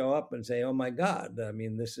people show up and say, "Oh my God!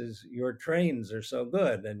 Your trains are so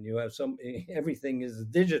good, and you have everything is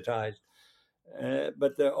digitized."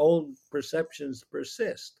 But the old perceptions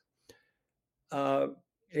persist.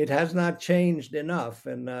 It has not changed enough,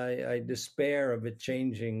 and I despair of it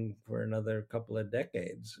changing for another couple of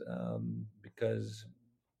decades, because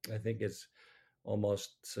I think it's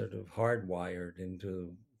almost sort of hardwired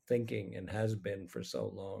into thinking, and has been for so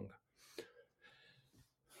long.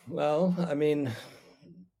 Well, and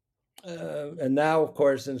now, of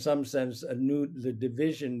course, in some sense, the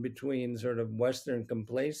division between sort of West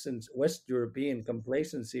European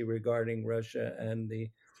complacency regarding Russia and the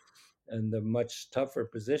much tougher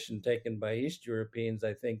position taken by East Europeans,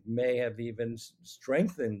 I think, may have even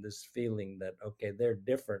strengthened this feeling that, okay, they're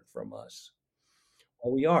different from us.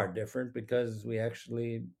 Well, we are different because we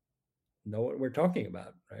actually know what we're talking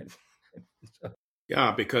about, right?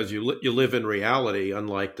 Yeah, because you live in reality,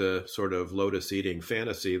 unlike the sort of lotus-eating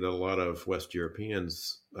fantasy that a lot of West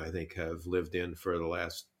Europeans, I think, have lived in for the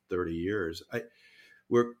last 30 years.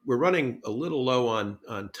 We're running a little low on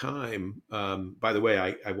time. By the way,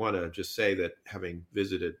 I want to just say that having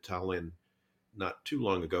visited Tallinn not too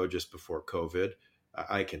long ago, just before COVID,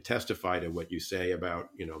 I can testify to what you say about,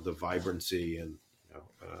 the vibrancy and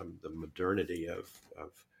the modernity of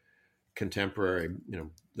contemporary,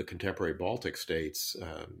 the contemporary Baltic states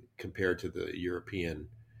compared to the European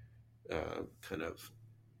kind of,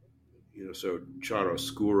 so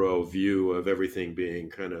chiaroscuro view of everything being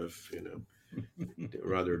kind of,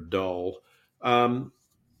 rather dull.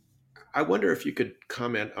 I wonder if you could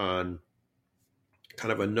comment on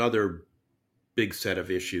kind of another big set of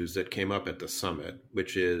issues that came up at the summit,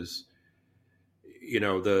 which is,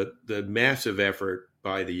 the massive effort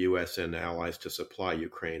by the U.S. and allies to supply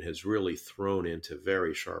Ukraine has really thrown into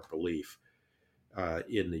very sharp relief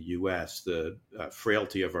in the U.S. the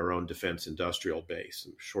frailty of our own defense industrial base,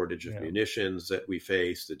 the shortage of munitions that we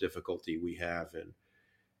face, the difficulty we have in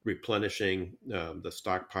replenishing the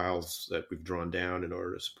stockpiles that we've drawn down in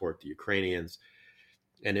order to support the Ukrainians.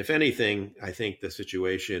 And if anything, I think the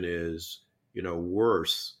situation is,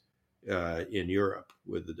 worse in Europe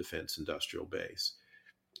with the defense industrial base.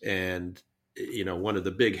 And, one of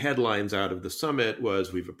the big headlines out of the summit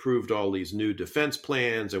was we've approved all these new defense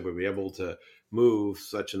plans and we'll be able to move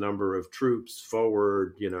such a number of troops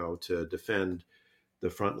forward, to defend the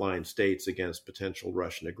frontline states against potential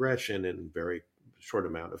Russian aggression in a very short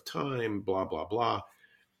amount of time, blah, blah, blah.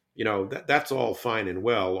 That's all fine and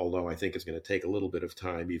well, although I think it's going to take a little bit of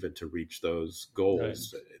time even to reach those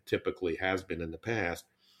goals. Right. It typically has been in the past.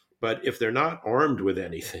 But if they're not armed with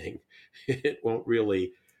anything, it won't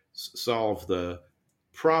really solve the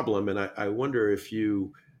problem. And I wonder if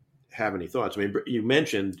you have any thoughts. I mean, you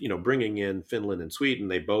mentioned, bringing in Finland and Sweden.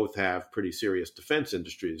 They both have pretty serious defense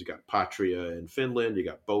industries. You got Patria in Finland, you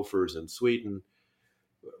got Bofors in Sweden.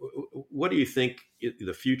 What do you think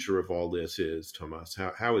the future of all this is, Toomas?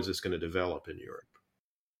 How is this going to develop in Europe?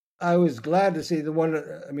 I was glad to see one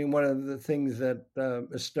of the things that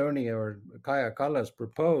Estonia or Kaja Kallas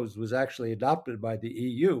proposed was actually adopted by the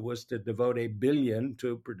EU, was to devote $1 billion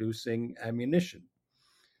to producing ammunition,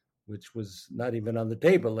 which was not even on the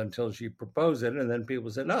table until she proposed it. And then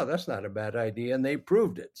people said, no, that's not a bad idea. And they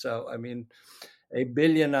proved it. So, I mean, $1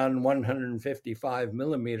 billion on 155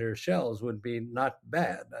 millimeter shells would be not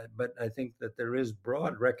bad. But I think that there is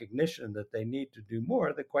broad recognition that they need to do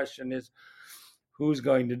more. The question is, who's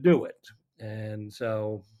going to do it? And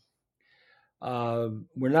so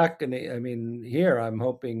we're not going to, I mean, here I'm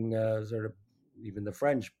hoping sort of even the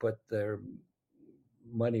French put their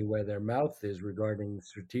money where their mouth is regarding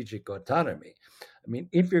strategic autonomy. I mean,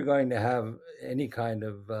 if you're going to have any kind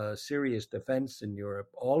of serious defense in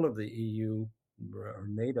Europe, all of the EU or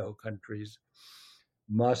NATO countries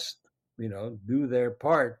must, do their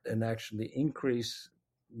part and actually increase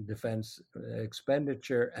defense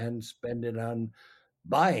expenditure and spend it on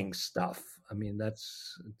buying stuff. I mean,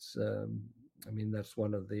 that's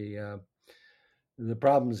one of the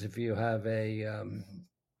problems if you have a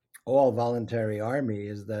all voluntary army,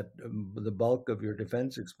 is that the bulk of your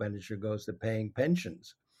defense expenditure goes to paying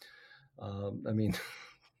pensions. I mean,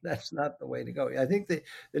 that's not the way to go. I think that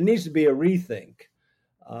there needs to be a rethink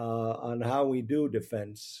on how we do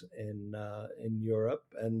defense in Europe,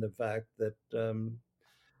 and the fact that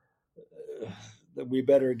that we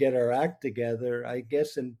better get our act together. I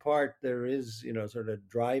guess in part there is, sort of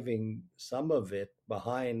driving some of it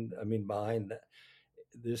behind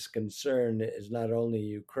this concern is not only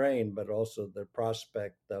Ukraine, but also the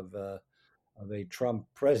prospect of a Trump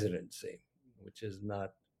presidency, which is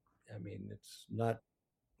not, it's not,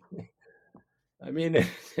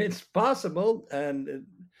 it's possible. And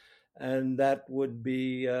that would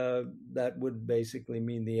be, that would basically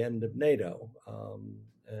mean the end of NATO.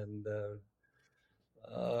 And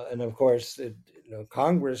of course,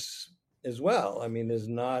 Congress as well. Is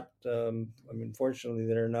not. Fortunately,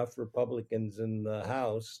 there are enough Republicans in the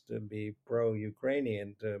House to be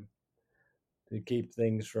pro-Ukrainian to keep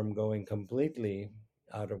things from going completely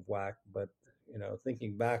out of whack. But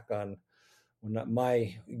thinking back on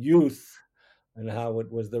my youth and how it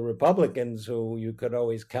was the Republicans who you could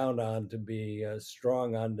always count on to be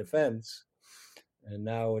strong on defense, and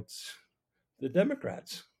now it's the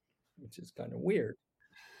Democrats, which is kind of weird.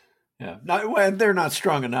 Yeah, they're not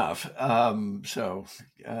strong enough. Well,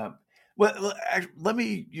 let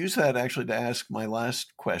me use that actually to ask my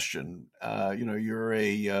last question. You're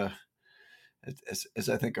as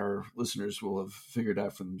I think our listeners will have figured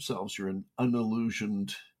out for themselves, you're an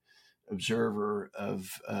unillusioned observer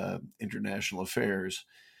of international affairs.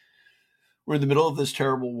 We're in the middle of this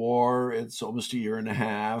terrible war. It's almost a year and a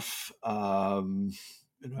half.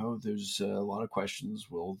 There's a lot of questions.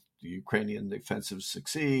 Will the Ukrainian offensive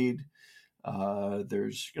succeed?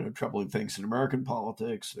 There's troubling things in American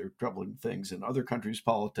politics. There are troubling things in other countries'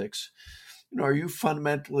 politics. Are you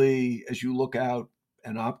fundamentally, as you look out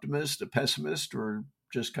an optimist, a pessimist, or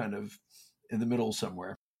just kind of in the middle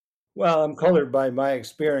somewhere? Well, I'm colored by my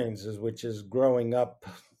experiences, which is growing up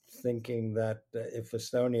thinking that if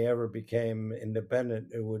Estonia ever became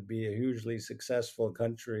independent, it would be a hugely successful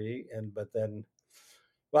country. And but then,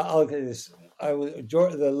 well, okay, I was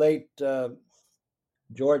the late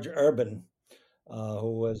George Urban,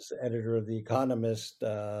 who was editor of The Economist,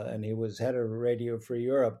 and he was head of Radio Free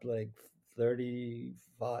Europe like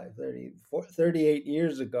 38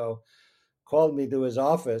 years ago, called me to his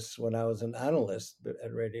office when I was an analyst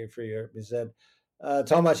at Radio Free Europe. He said,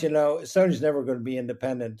 Toomas, Estonia's never going to be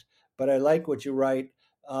independent, but I like what you write.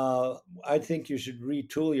 I think you should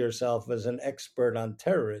retool yourself as an expert on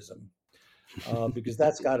terrorism because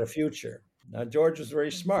that's got a future. Now, George was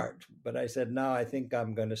very smart, but I said, no, I think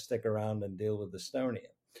I'm going to stick around and deal with Estonia.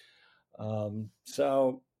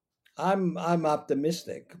 So I'm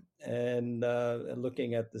optimistic, and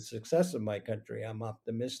looking at the success of my country, I'm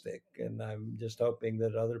optimistic, and I'm just hoping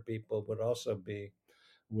that other people would also be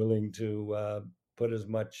willing to put as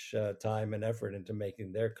much time and effort into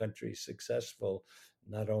making their countries successful,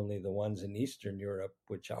 not only the ones in Eastern Europe,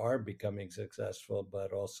 which are becoming successful,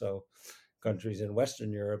 but also countries in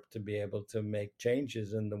Western Europe to be able to make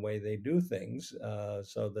changes in the way they do things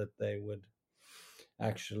so that they would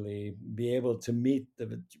actually be able to meet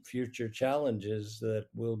the future challenges that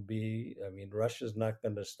will be. I mean, Russia's not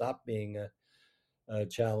going to stop being a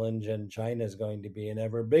challenge, and China is going to be an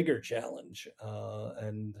ever bigger challenge.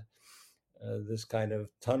 And this kind of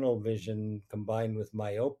tunnel vision combined with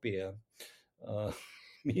myopia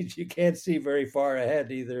means you can't see very far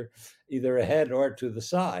ahead, either ahead or to the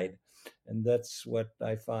side. And that's what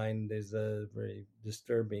I find is very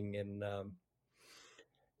disturbing in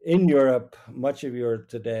Europe, much of Europe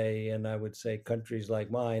today, and I would say countries like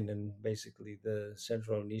mine and basically the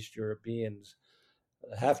Central and East Europeans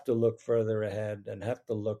have to look further ahead and have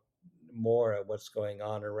to look more at what's going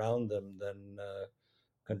on around them than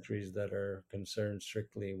countries that are concerned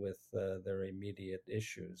strictly with their immediate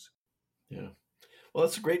issues. Yeah. Well,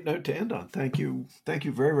 that's a great note to end on. Thank you. Thank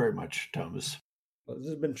you very, very much, Toomas. Well, this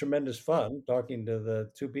has been tremendous fun talking to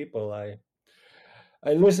the two people I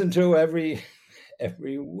listen to every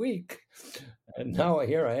week. And now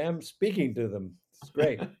here I am speaking to them. It's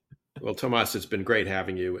great. Well, Toomas, it's been great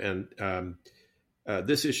having you. And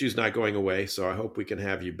this issue is not going away, so I hope we can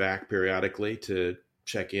have you back periodically to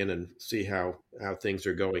check in and see how things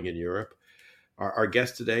are going in Europe. Our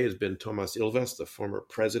guest today has been Toomas Ilves, the former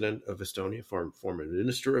president of Estonia, former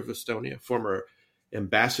minister of Estonia, former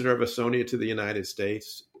ambassador of Estonia to the United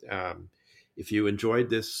States. If you enjoyed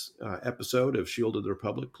this episode of Shield of the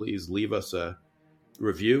Republic, please leave us a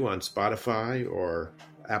review on Spotify or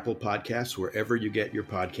Apple Podcasts, wherever you get your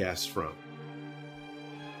podcasts from.